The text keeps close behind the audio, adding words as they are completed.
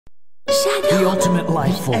The ultimate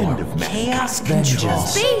life form. End of Chaos control.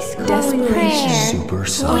 Space Desperation.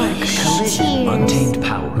 Supersonic Collision. Untamed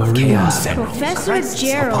power. Maria. Chaos. Professor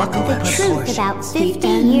Gerald. The truth about 50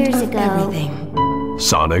 years ago. Everything.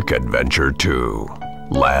 Sonic Adventure 2.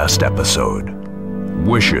 Last episode.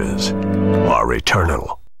 Wishes are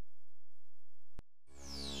eternal.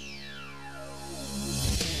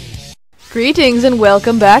 Greetings and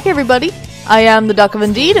welcome back, everybody. I am the Duck of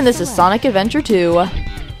Indeed, and this is Sonic Adventure 2.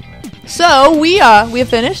 So, we have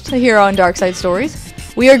finished here on Dark Side Stories.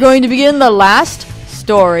 We are going to begin the last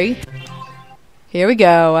story. Here we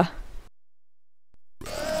go.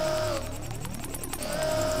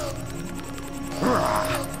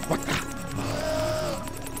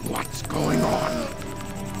 What's going on?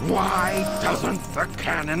 Why doesn't the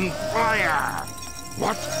cannon fire?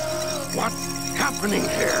 What's happening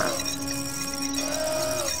here?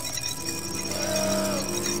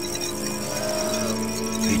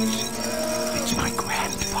 It's my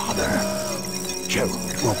grandfather, Gerald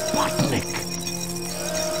Robotnik.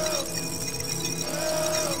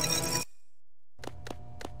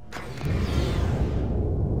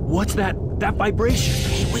 What's that vibration?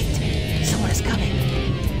 Hey, wait. Someone is coming.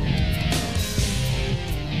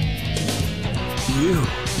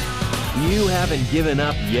 You haven't given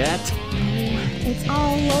up yet? It's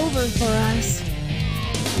all over for us.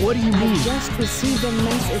 What do you mean? I just received a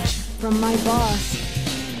message from my boss.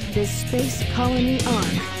 This space colony arc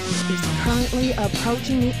is currently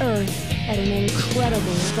approaching the Earth at an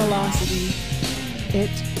incredible velocity.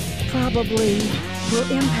 It probably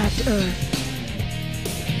will impact Earth.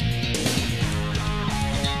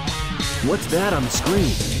 What's that on the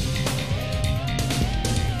screen?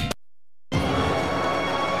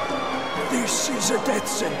 This is a death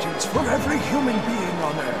sentence for every human being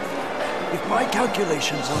on Earth. If my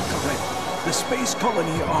calculations are correct, the space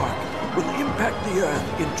colony arc will impact the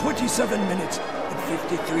Earth in 27 minutes and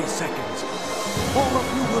 53 seconds. All of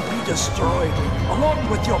you will be destroyed, along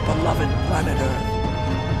with your beloved planet Earth.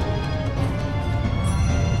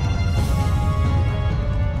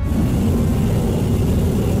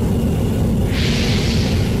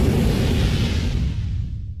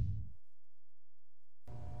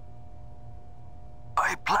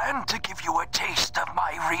 I plan to give you a taste of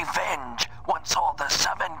my revenge once all the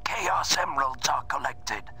 7 Chaos Emeralds are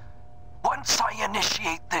collected. Once I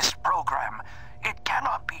initiate this program, it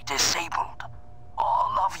cannot be disabled.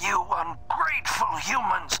 All of you ungrateful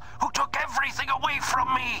humans who took everything away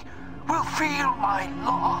from me will feel my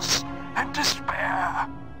loss and despair.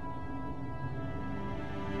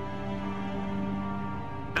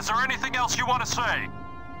 Is there anything else you want to say?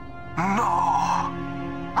 No.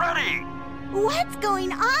 Ready! What's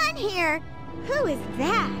going on here? Who is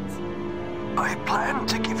that? I plan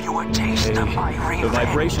to give you a taste of my revenge. The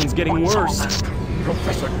vibration's getting once all worse. this-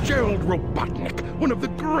 Professor Gerald Robotnik, one of the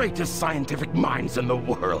greatest scientific minds in the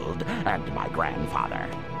world, and my grandfather.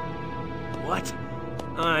 What?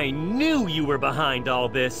 I knew you were behind all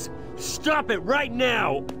this. Stop it right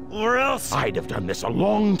now, or else... I'd have done this a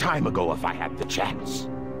long time ago if I had the chance.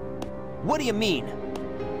 What do you mean?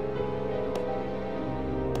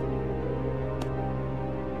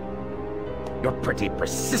 You're pretty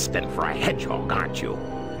persistent for a hedgehog, aren't you?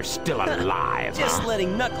 You're still alive, Just huh?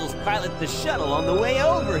 letting Knuckles pilot the shuttle on the way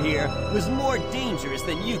over here was more dangerous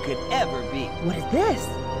than you could ever be. What is this?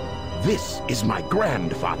 This is my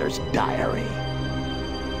grandfather's diary.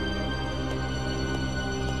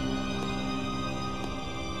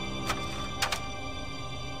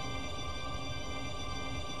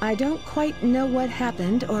 I don't quite know what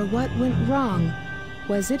happened or what went wrong.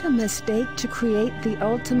 Was it a mistake to create the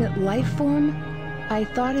ultimate life form? I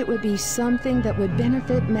thought it would be something that would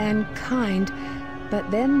benefit mankind, but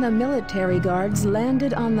then the military guards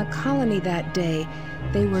landed on the colony that day.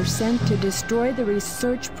 They were sent to destroy the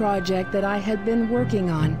research project that I had been working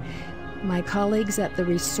on. My colleagues at the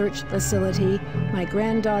research facility, my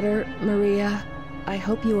granddaughter, Maria, I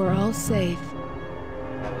hope you are all safe.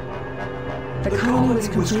 The colony was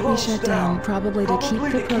completely shut down, probably to keep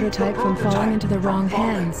the prototype from falling into the wrong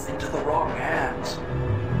hands.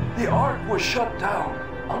 The Ark was shut down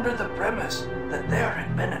under the premise that there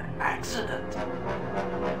had been an accident.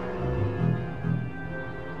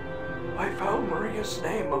 I found Maria's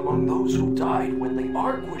name among those who died when the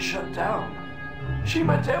Ark was shut down. She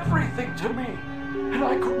meant everything to me, and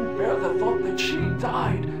I couldn't bear the thought that she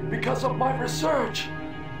died because of my research.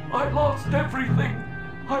 I lost everything.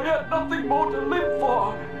 I had nothing more to live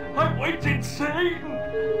for. I went insane.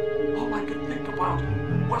 All I could think about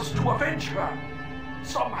was to avenge her.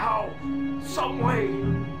 Somehow, some way.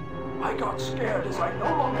 I got scared as I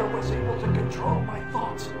no longer was able to control my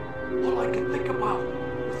thoughts. All I could think about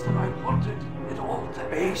was that I wanted it all to be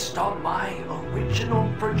based on my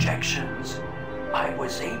original projections. I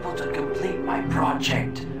was able to complete my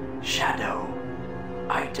project, Shadow.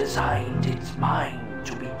 I designed its mind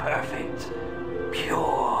to be perfect,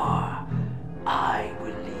 pure. I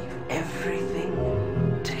will leave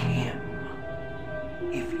everything to him.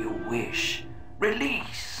 If you wish,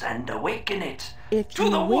 release and awaken it If to you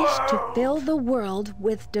the wish world. to fill the world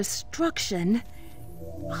with destruction...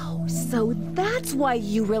 Oh, so that's why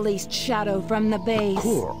you released Shadow from the base. The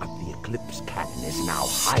core of the Eclipse cannon is now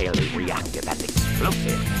highly reactive and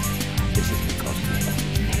explosive. This is because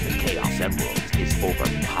the Chaos Emerald is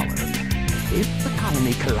overpowered. If the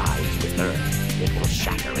colony collides with Earth, it will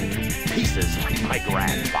shatter into pieces like my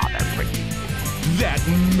grandfather predicted. That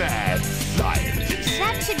mad scientist!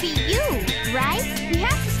 That should be you, right? We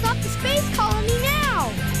have to stop the space colony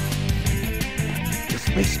now! The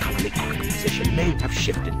space colony arc position may have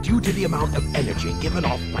shifted due to the amount of energy given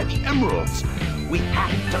off by the emeralds. We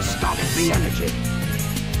have to stop the energy.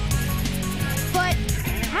 But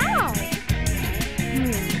how?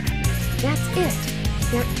 That's it.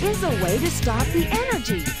 There is a way to stop the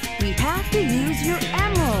energy. We have to use your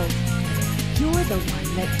emerald. You're the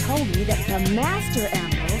one that told me that the Master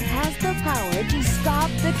Emerald has the power to stop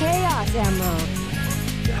the Chaos Emerald.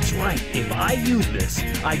 That's right. If I use this,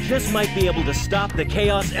 I just might be able to stop the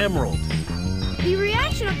Chaos Emerald. The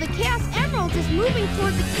reaction of the Chaos Emeralds is moving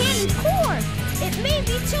toward the cannon's core. It may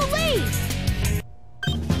be too late.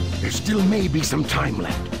 There still may be some time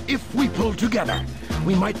left. If we pull together,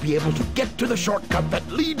 we might be able to get to the shortcut that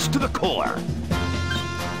leads to the core.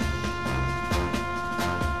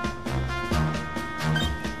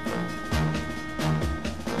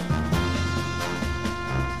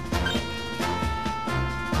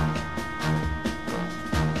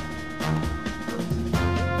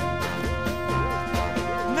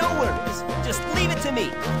 Just leave it to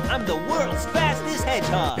me. I'm the world's fastest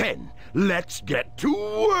hedgehog. Then, let's get to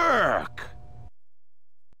work.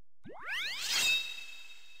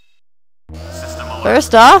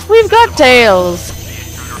 First off, we've got Tails.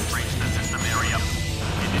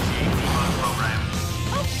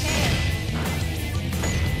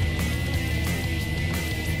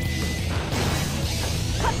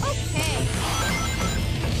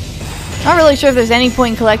 Not really sure if there's any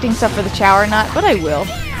point in collecting stuff for the Chow or not, but I will.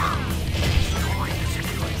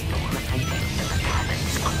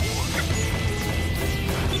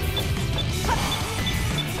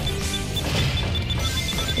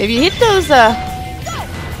 If you hit those, get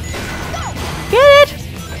it!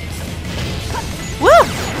 Woo!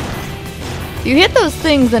 If you hit those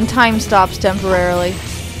things, then time stops temporarily.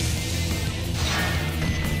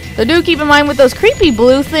 So do keep in mind with those creepy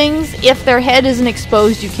blue things, if their head isn't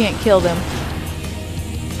exposed, you can't kill them.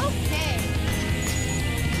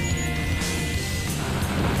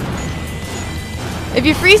 If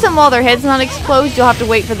you freeze them while their head's not exposed, you'll have to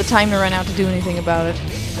wait for the time to run out to do anything about it.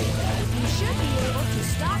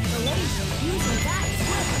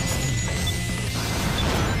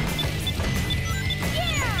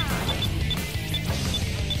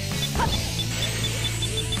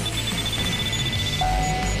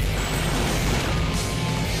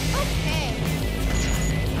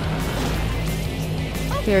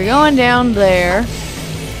 You're going down there.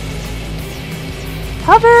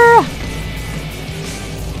 Hover!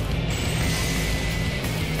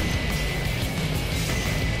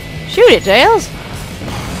 Shoot it, Tails!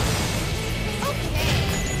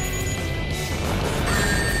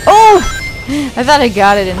 Oh! I thought I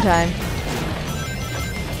got it in time.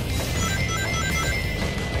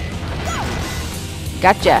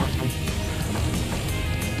 Gotcha.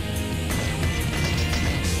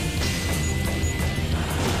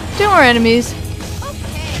 Two more enemies.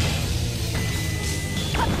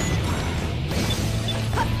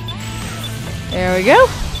 There we go.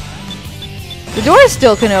 The door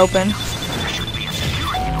still can open.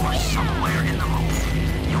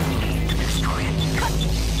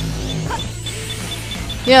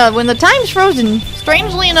 Yeah, when the time's frozen,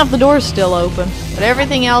 strangely enough the door's still open, but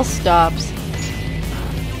everything else stops.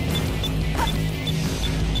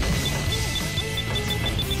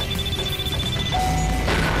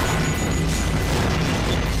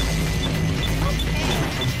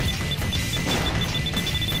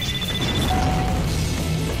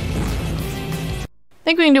 I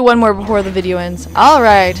think we can do one more before the video ends.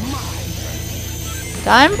 Alright.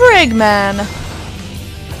 Time for Eggman.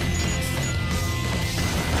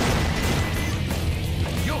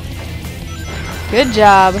 Good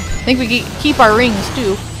job. I think we keep our rings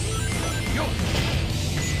too.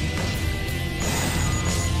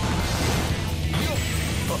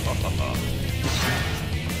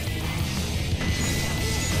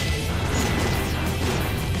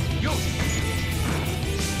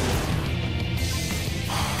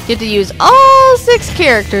 Get to use all 6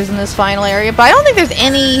 characters in this final area, but I don't think there's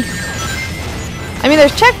any... I mean,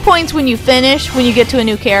 there's checkpoints when you finish, when you get to a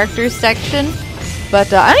new characters section,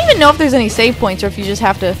 but I don't even know if there's any save points or if you just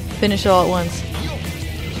have to finish it all at once.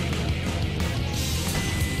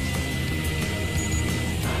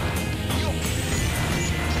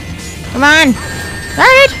 Come on!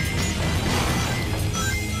 Alright!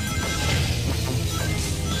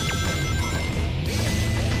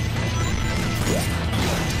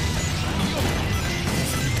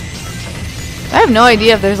 I have no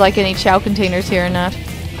idea if there's like any chow containers here or not.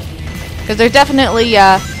 Because there's definitely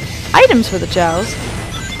items for the chows.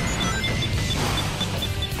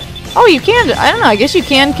 Oh, you can, I don't know, I guess you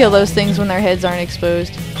can kill those things when their heads aren't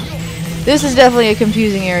exposed. This is definitely a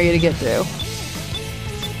confusing area to get through.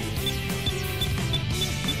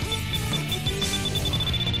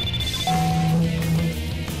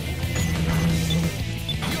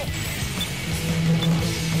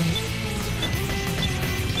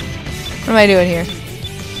 What am I doing here?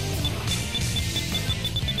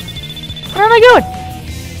 Where am I going?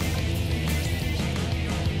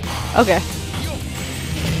 Okay.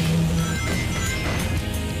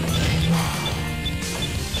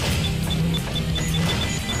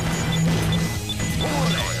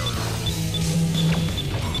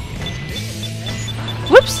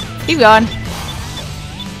 Whoops! Keep going.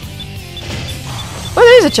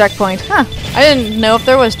 Oh, there's a checkpoint. Huh. I didn't know if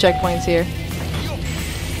there was checkpoints here.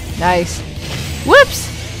 Nice. Whoops!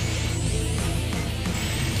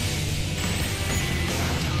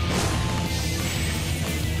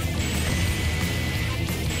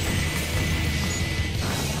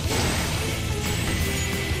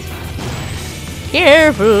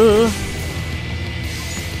 Careful!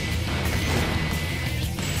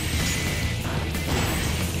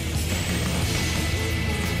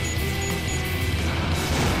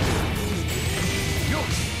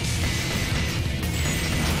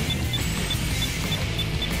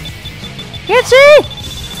 Can't see!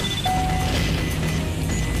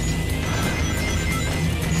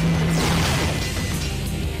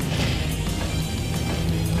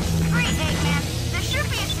 Great, Eggman. There should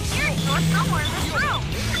be a security door somewhere in this room.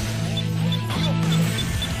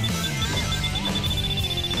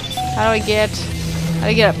 How do I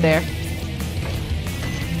get up there?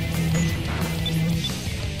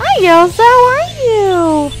 Hi, Elsa, how are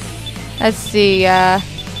you? Let's see,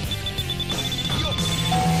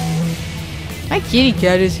 my kitty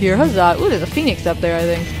cat is here. Huzzah. Ooh, there's a phoenix up there, I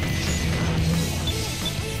think.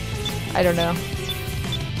 I don't know.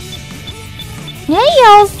 Hey,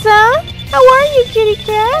 Elsa! How are you, kitty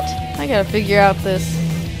cat? I gotta figure out this.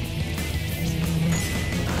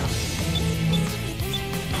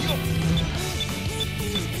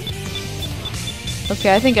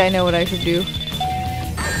 Okay, I think I know what I should do.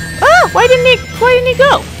 Ah! Why didn't he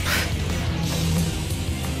go?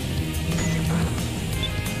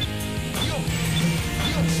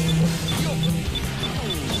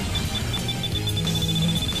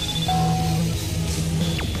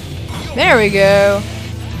 There we go.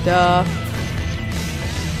 Duh.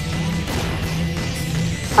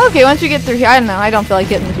 Okay, once we get through here, I don't know. I don't feel like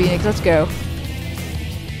getting the Phoenix. Let's go.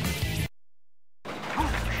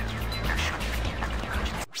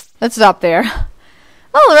 Let's stop there.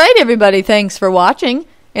 Alright, everybody. Thanks for watching.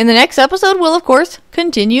 In the next episode, we'll, of course,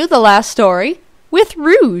 continue the last story with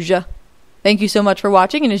Rouge. Thank you so much for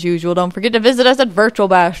watching, and as usual, don't forget to visit us at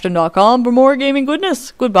virtualbastion.com for more gaming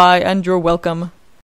goodness. Goodbye, and you're welcome.